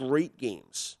 straight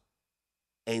games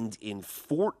and in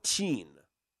 14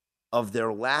 of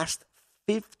their last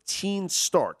 15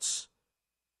 starts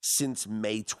since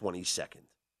May 22nd.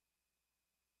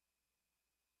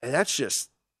 And that's just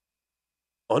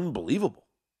unbelievable.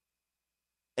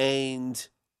 And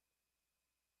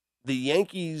the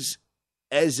Yankees,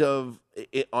 as of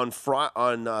on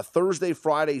Thursday,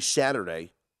 Friday,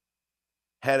 Saturday,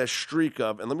 had a streak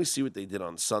of, and let me see what they did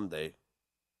on Sunday,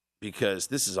 because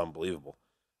this is unbelievable.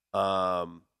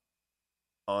 On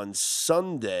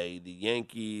Sunday, the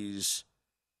Yankees,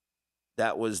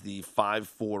 that was the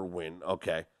 5-4 win.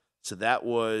 Okay, so that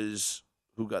was,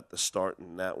 who got the start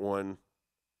in that one?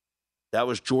 That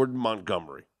was Jordan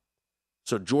Montgomery.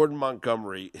 So Jordan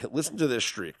Montgomery, listen to this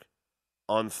streak.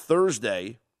 On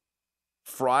Thursday,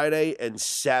 Friday, and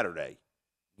Saturday,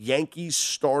 Yankees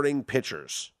starting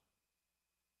pitchers,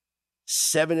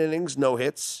 7 innings, no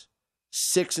hits.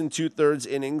 6 2/3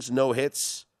 innings, no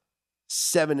hits.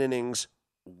 7 innings,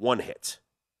 1 hit.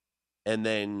 And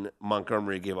then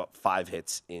Montgomery gave up 5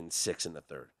 hits in 6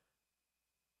 1/3.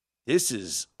 This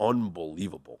is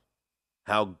unbelievable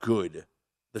how good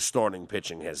the starting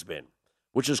pitching has been,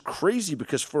 which is crazy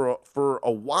because for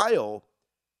a while,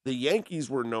 the Yankees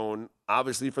were known,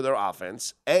 obviously, for their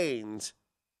offense and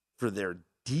for their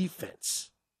defense.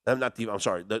 Their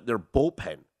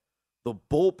bullpen. The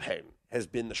bullpen has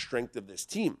been the strength of this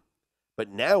team. But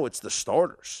now it's the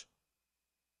starters.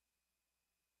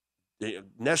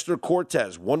 Nestor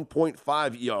Cortez,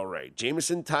 1.5 ERA.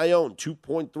 Jameson Taillon,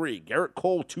 2.3. Garrett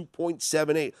Cole,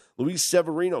 2.78. Luis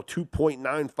Severino,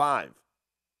 2.95.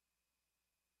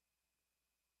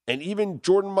 And even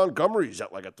Jordan Montgomery's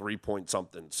at like a 3-point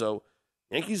something. So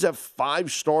Yankees have 5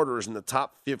 starters in the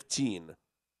top 15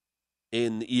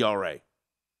 in the ERA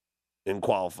in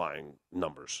qualifying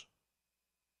numbers.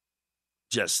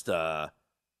 Just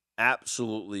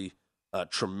absolutely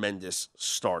tremendous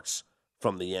starts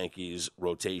from the Yankees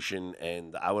rotation,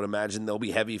 and I would imagine they'll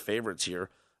be heavy favorites here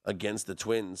against the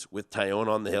Twins with Taillon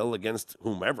on the hill against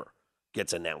whomever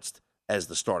gets announced as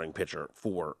the starting pitcher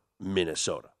for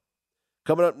Minnesota.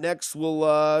 Coming up next, we'll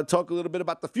talk a little bit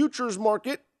about the futures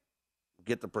market,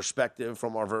 get the perspective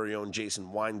from our very own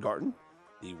Jason Weingarten,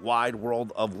 the Wide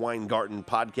World of Weingarten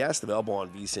podcast, available on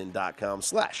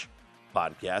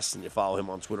vsin.com/podcasts, and you follow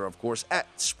him on Twitter, of course, at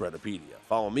Spreadopedia.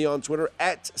 Follow me on Twitter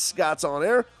at Scott's On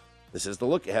Air. This is The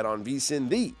Look Ahead on VSiN,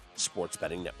 the Sports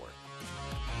Betting Network.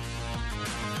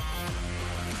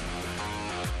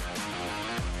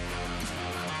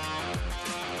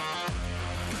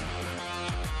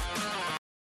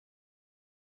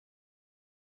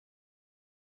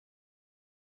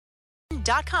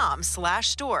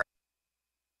 .com/store.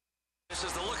 This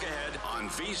is The Look Ahead on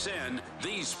VSiN,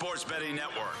 the Sports Betting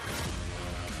Network.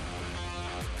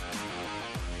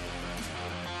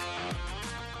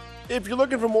 If you're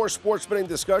looking for more sports betting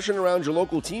discussion around your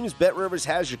local teams, BetRivers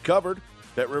has you covered.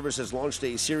 BetRivers has launched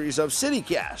a series of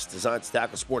CityCasts designed to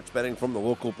tackle sports betting from the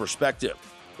local perspective.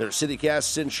 There are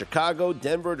CityCasts in Chicago,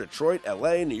 Denver, Detroit,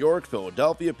 LA, New York,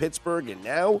 Philadelphia, Pittsburgh, and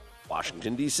now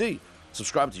Washington, D.C.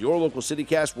 Subscribe to your local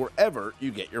CityCast wherever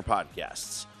you get your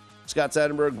podcasts. Scott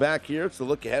Seidenberg back here to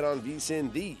look ahead on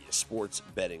VSiN, the Sports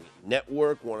Betting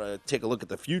Network. Want to take a look at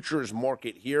the futures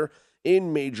market here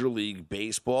in Major League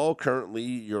Baseball. Currently,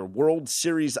 your World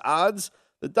Series odds,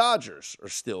 the Dodgers are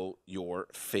still your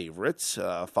favorites,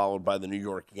 followed by the New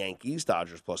York Yankees.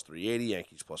 Dodgers plus 380,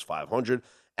 Yankees plus 500.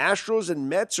 Astros and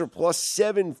Mets are plus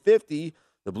 750.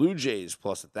 The Blue Jays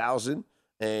plus 1,000.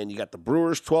 And you got the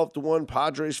Brewers 12-1,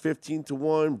 Padres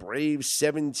 15-1, Braves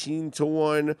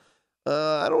 17-1.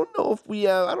 I don't know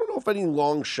if any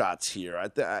long shots here.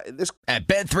 At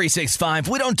Bet365,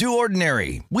 we don't do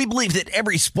ordinary. We believe that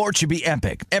every sport should be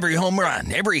epic. Every home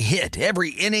run, every hit,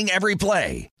 every inning, every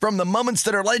play. From the moments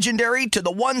that are legendary to the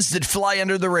ones that fly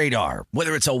under the radar.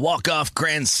 Whether it's a walk-off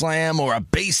grand slam or a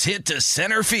base hit to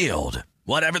center field.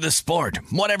 Whatever the sport,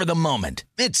 whatever the moment,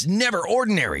 it's never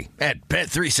ordinary at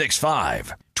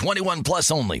Bet365. 21 plus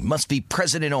only. Must be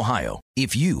present in Ohio.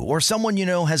 If you or someone you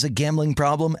know has a gambling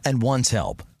problem and wants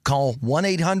help, call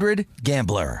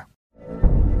 1-800-GAMBLER.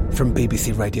 From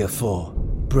BBC Radio 4,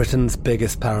 Britain's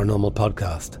biggest paranormal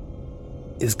podcast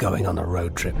is going on a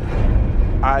road trip.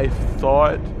 I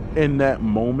thought in that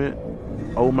moment,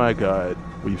 oh my God,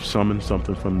 we've summoned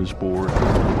something from this board.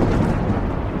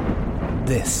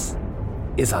 This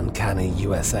is Uncanny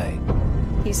USA.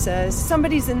 He says,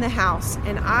 somebody's in the house,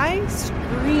 and I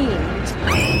screamed.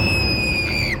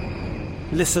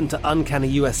 Listen to Uncanny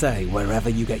USA wherever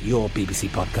you get your BBC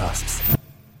podcasts,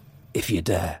 if you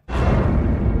dare.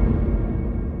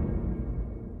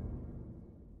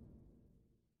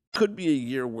 Could be a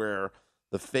year where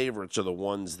the favorites are the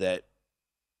ones that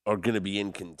are going to be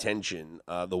in contention.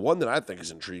 The one that I think is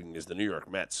intriguing is the New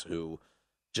York Mets, who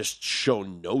just show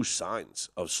no signs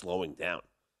of slowing down.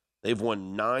 They've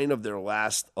won 9 of their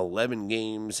last 11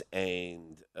 games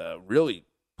and really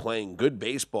playing good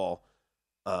baseball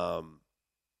on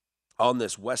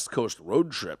this West Coast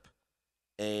road trip.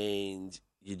 And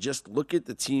you just look at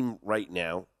the team right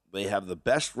now. They have the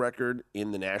best record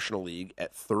in the National League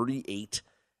at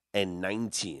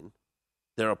 38-19.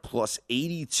 They're a plus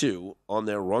 82 on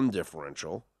their run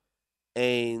differential.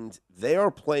 And they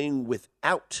are playing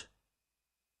without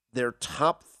their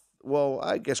top, well,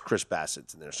 I guess Chris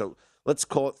Bassett's in there. So let's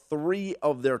call it 3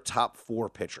 of their top 4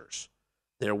 pitchers.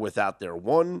 They're without their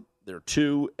 1, their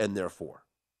 2, and their 4.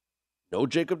 No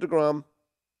Jacob deGrom,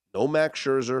 no Max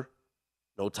Scherzer,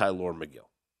 no Tylor Megill.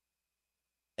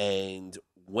 And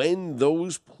when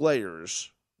those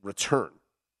players return,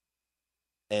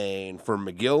 and for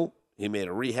Megill, he made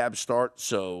a rehab start,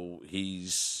 so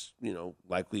he's,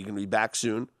 likely going to be back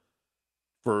soon.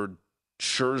 For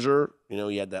Scherzer,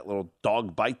 he had that little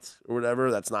dog bite or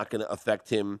whatever. That's not going to affect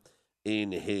him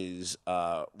in his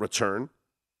return.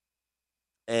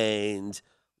 And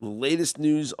the latest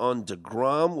news on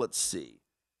DeGrom, let's see.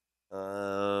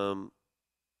 Here's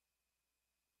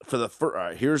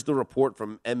the report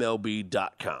from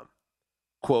MLB.com.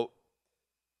 Quote,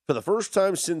 for the first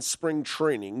time since spring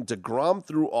training, DeGrom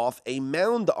threw off a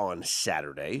mound on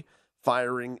Saturday,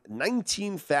 firing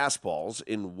 19 fastballs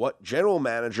in what general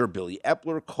manager Billy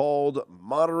Epler called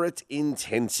moderate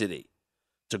intensity.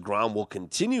 DeGrom will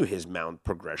continue his mound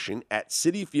progression at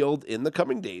Citi Field in the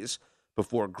coming days,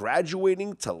 before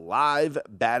graduating to live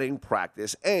batting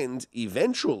practice and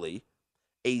eventually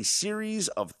a series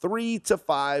of 3 to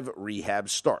 5 rehab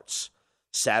starts.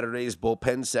 Saturday's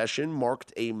bullpen session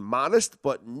marked a modest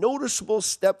but noticeable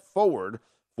step forward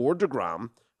for DeGrom,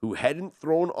 who hadn't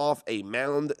thrown off a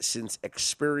mound since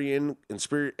experiencing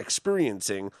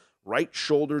right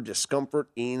shoulder discomfort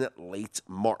in late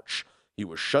March. He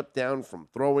was shut down from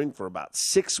throwing for about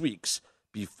 6 weeks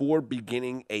before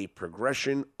beginning a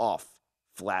progression off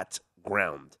flat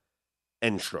ground.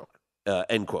 End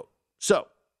quote. So,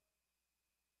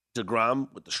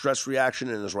 DeGrom with the stress reaction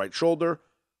in his right shoulder,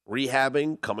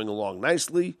 rehabbing, coming along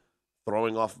nicely,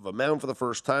 throwing off of a mound for the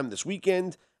first time this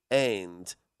weekend,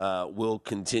 and will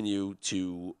continue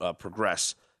to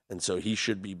progress. And so he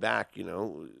should be back,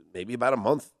 maybe about a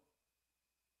month.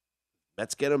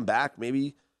 Mets get him back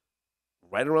maybe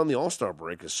right around the All-Star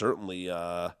break is certainly,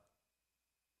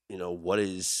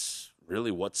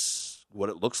 what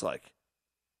it looks like.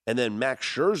 And then Max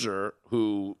Scherzer,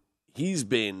 who he's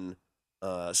been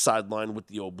sidelined with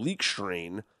the oblique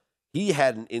strain, he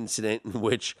had an incident in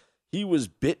which he was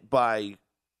bit by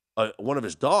one of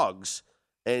his dogs,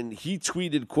 and he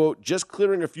tweeted, quote, "Just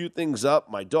clearing a few things up.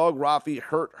 My dog Rafi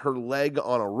hurt her leg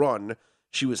on a run.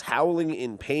 She was howling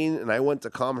in pain, and I went to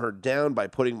calm her down by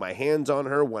putting my hands on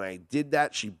her. When I did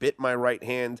that, she bit my right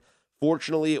hand.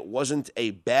 Fortunately, it wasn't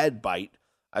a bad bite.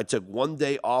 I took 1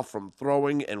 day off from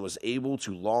throwing and was able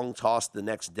to long toss the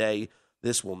next day.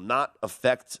 This will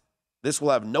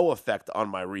have no effect on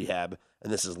my rehab,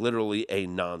 and this is literally a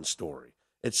non-story."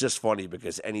 It's just funny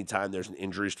because anytime there's an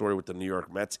injury story with the New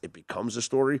York Mets, it becomes a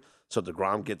story. So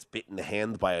DeGrom gets bit in the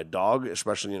hand by a dog,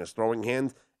 especially in his throwing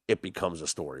hand, it becomes a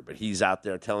story. But he's out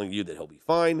there telling you that he'll be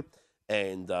fine,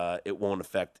 and it won't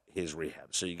affect his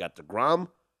rehab. So you got DeGrom,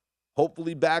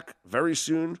 hopefully back very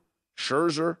soon.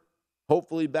 Scherzer,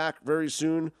 hopefully back very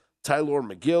soon. Tyler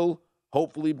McGill,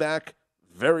 hopefully back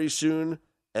very soon.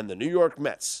 And the New York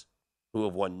Mets, who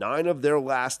have won 9 of their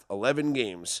last 11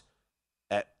 games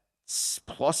at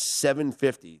plus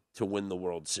 750 to win the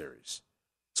World Series.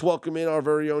 Let's welcome in our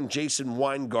very own Jason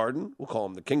Weingarten. We'll call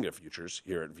him the king of futures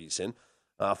here at VSiN.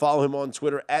 Follow him on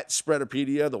Twitter at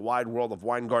Spreadopedia, the wide world of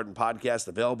Weingarten podcast,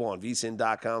 available on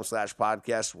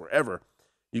vsin.com/podcasts, wherever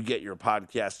you get your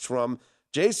podcasts from.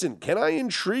 Jason, can I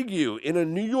intrigue you in a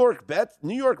New York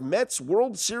Mets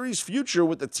World Series future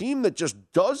with a team that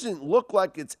just doesn't look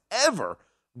like it's ever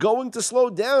going to slow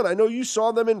down? I know you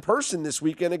saw them in person this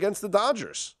weekend against the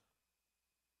Dodgers.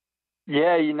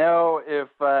 Yeah,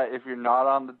 if you're not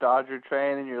on the Dodger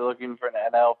train and you're looking for an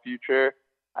NL future,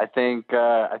 I think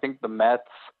the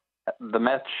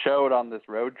Mets showed on this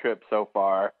road trip so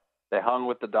far. They hung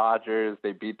with the Dodgers.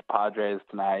 They beat the Padres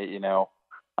tonight.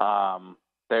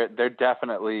 They're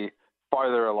definitely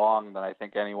farther along than I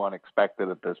think anyone expected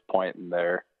at this point in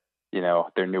their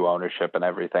new ownership and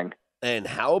everything. And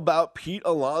how about Pete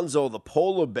Alonso, the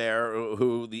polar bear,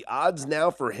 who the odds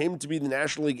now for him to be the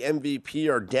National League MVP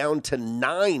are down to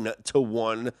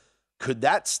 9-1. Could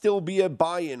that still be a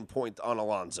buy-in point on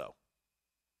Alonso?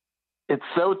 It's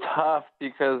so tough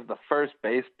because the first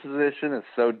base position is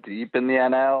so deep in the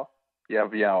NL. You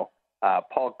have,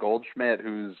 Paul Goldschmidt,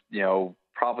 who's,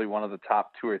 probably one of the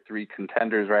top 2 or 3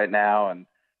 contenders right now, and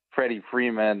Freddie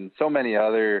Freeman, so many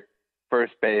other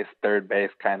first base, third base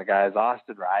kind of guys.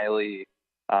 Austin Riley,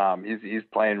 he's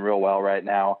playing real well right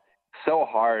now. So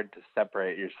hard to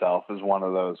separate yourself as one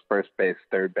of those first base,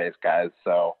 third base guys.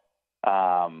 So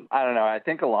I don't know. I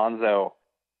think Alonso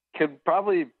could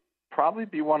probably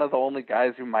be one of the only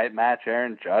guys who might match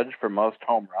Aaron Judge for most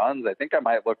home runs. I think I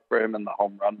might look for him in the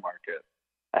home run market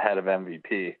ahead of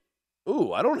MVP.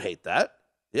 Ooh, I don't hate that.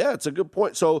 Yeah, it's a good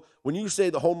point. So when you say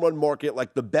the home run market,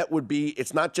 like the bet would be,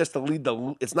 it's not just to lead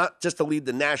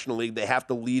the National League. They have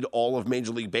to lead all of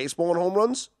Major League Baseball in home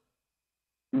runs.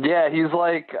 Yeah, he's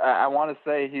like, I want to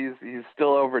say he's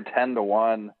still over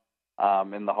 10-1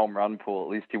 in the home run pool. At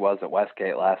least he was at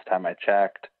Westgate last time I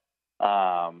checked.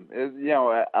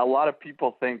 A lot of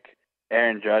people think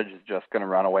Aaron Judge is just going to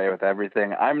run away with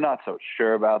everything. I'm not so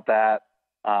sure about that.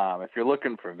 If you're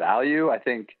looking for value, I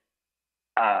think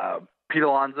Pete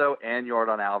Alonso and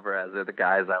Yordan Alvarez are the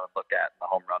guys I would look at in the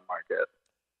home run market.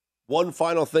 One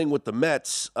final thing with the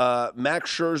Mets,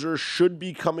 Max Scherzer should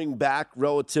be coming back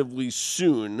relatively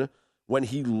soon. When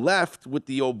he left with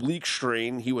the oblique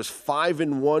strain, he was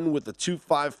 5-1 with a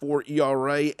 2.54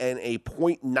 ERA and a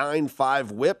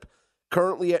 .95 WHIP.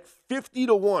 Currently at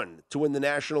 50-1 to win the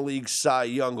National League Cy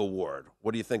Young Award.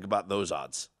 What do you think about those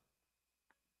odds?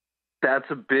 That's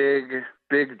a big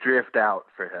drift out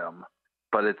for him.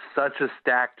 But it's such a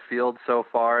stacked field so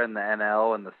far in the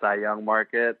NL and the Cy Young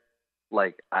market.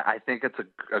 like, I think it's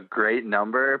a great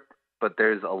number, but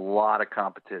there's a lot of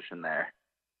competition there.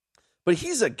 But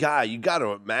he's a guy, you got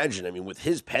to imagine, I mean, with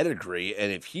his pedigree,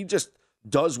 and if he just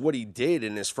does what he did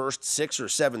in his first 6 or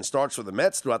 7 starts for the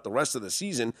Mets throughout the rest of the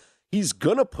season, he's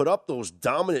going to put up those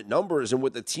dominant numbers. And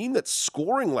with a team that's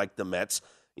scoring like the Mets,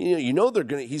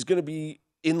 he's going to be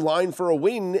in line for a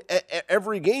win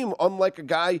every game, unlike a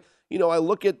guy, I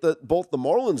look at both the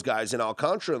Marlins guys and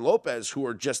Alcantara and Lopez, who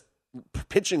are just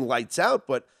pitching lights out,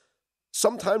 but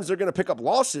sometimes they're going to pick up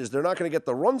losses. They're not going to get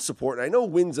the run support. And I know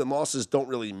wins and losses don't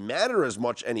really matter as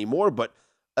much anymore, but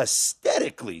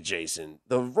aesthetically, Jason,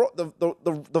 the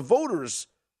voters,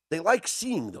 they like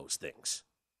seeing those things.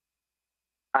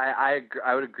 I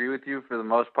would agree with you for the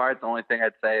most part. The only thing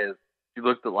I'd say is, if you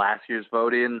looked at last year's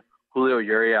voting, Julio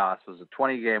Urias was a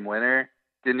 20-game winner,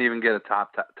 didn't even get a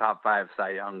top 5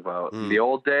 Cy Young vote. In the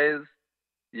old days,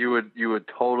 you would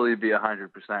totally be 100%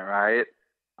 right.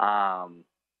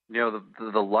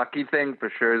 The lucky thing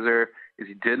for Scherzer is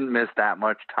he didn't miss that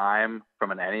much time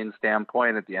from an inning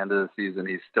standpoint. At the end of the season,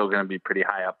 he's still going to be pretty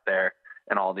high up there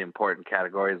in all the important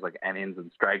categories like innings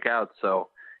and strikeouts. So,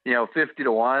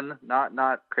 50-1,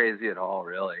 not crazy at all,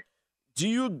 really. Do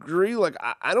you agree? Like,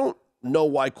 I don't know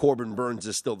why Corbin Burnes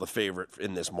is still the favorite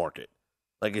in this market.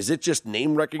 Like, is it just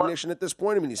name recognition at this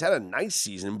point? I mean, he's had a nice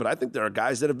season, but I think there are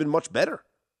guys that have been much better.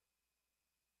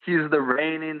 He's the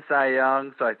reigning Cy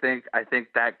Young, so I think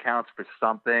that counts for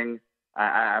something.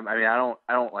 I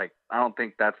don't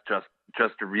think that's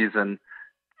just a reason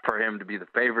for him to be the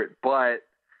favorite, but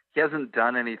he hasn't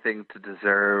done anything to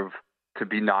deserve to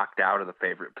be knocked out of the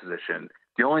favorite position.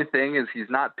 The only thing is he's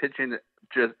not pitching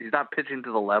to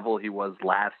the level he was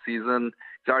last season.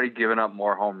 He's already given up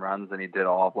more home runs than he did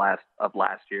all of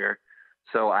last year.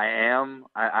 So I'm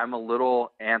a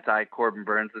little anti Corbin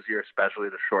Burnes this year, especially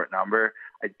the short number.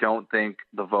 I don't think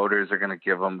the voters are going to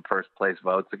give him first place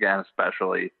votes again,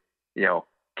 especially,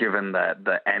 given that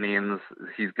the innings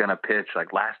he's going to pitch.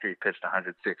 Like last year, he pitched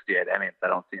 168 innings. I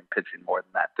don't see him pitching more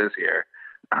than that this year.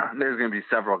 There's going to be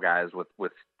several guys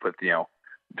with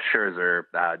Scherzer,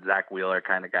 Zach Wheeler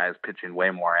kind of guys pitching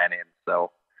way more innings.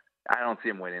 So I don't see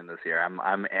him winning this year.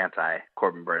 I'm anti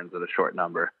Corbin Burnes at a short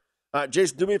number.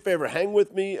 Jason, do me a favor. Hang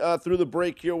with me through the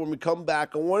break here. When we come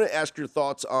back, I want to ask your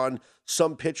thoughts on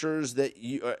some pitchers that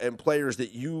and players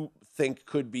that you think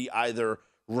could be either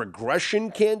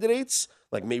regression candidates,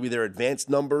 like maybe their advanced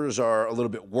numbers are a little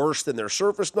bit worse than their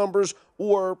surface numbers,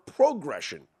 or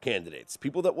progression candidates,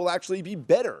 people that will actually be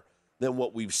better than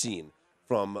what we've seen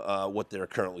from what they're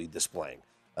currently displaying.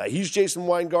 He's Jason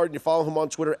Weingarten. You follow him on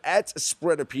Twitter at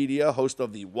Spreadopedia, host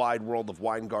of the Wide World of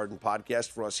Weingarten podcast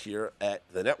for us here at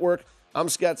the network. I'm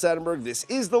Scott Satterberg. This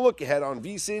is The Look Ahead on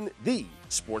VSiN, the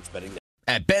Sports Betting Network.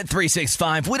 At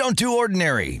Bet365, we don't do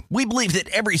ordinary. We believe that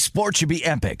every sport should be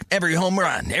epic. Every home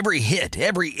run, every hit,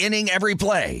 every inning, every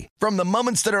play. From the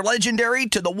moments that are legendary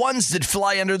to the ones that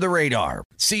fly under the radar.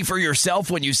 See for yourself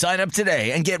when you sign up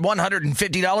today and get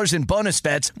 $150 in bonus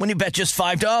bets when you bet just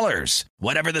 $5.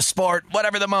 Whatever the sport,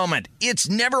 whatever the moment, it's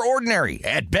never ordinary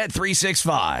at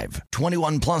Bet365.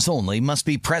 21 plus only. Must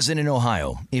be present in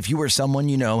Ohio. If you or someone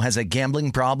you know has a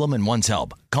gambling problem and wants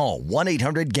help, call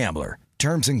 1-800-GAMBLER.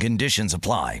 Terms and conditions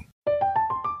apply.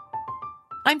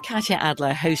 I'm Katya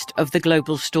Adler, host of The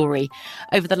Global Story.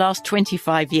 Over the last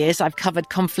 25 years, I've covered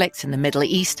conflicts in the Middle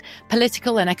East,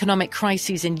 political and economic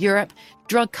crises in Europe,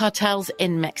 drug cartels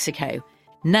in Mexico.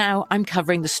 Now I'm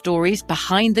covering the stories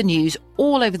behind the news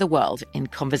all over the world in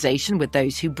conversation with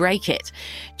those who break it.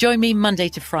 Join me Monday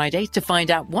to Friday to find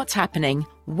out what's happening,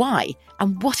 why,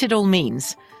 and what it all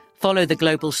means. Follow The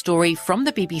Global Story from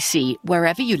the BBC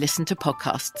wherever you listen to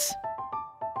podcasts.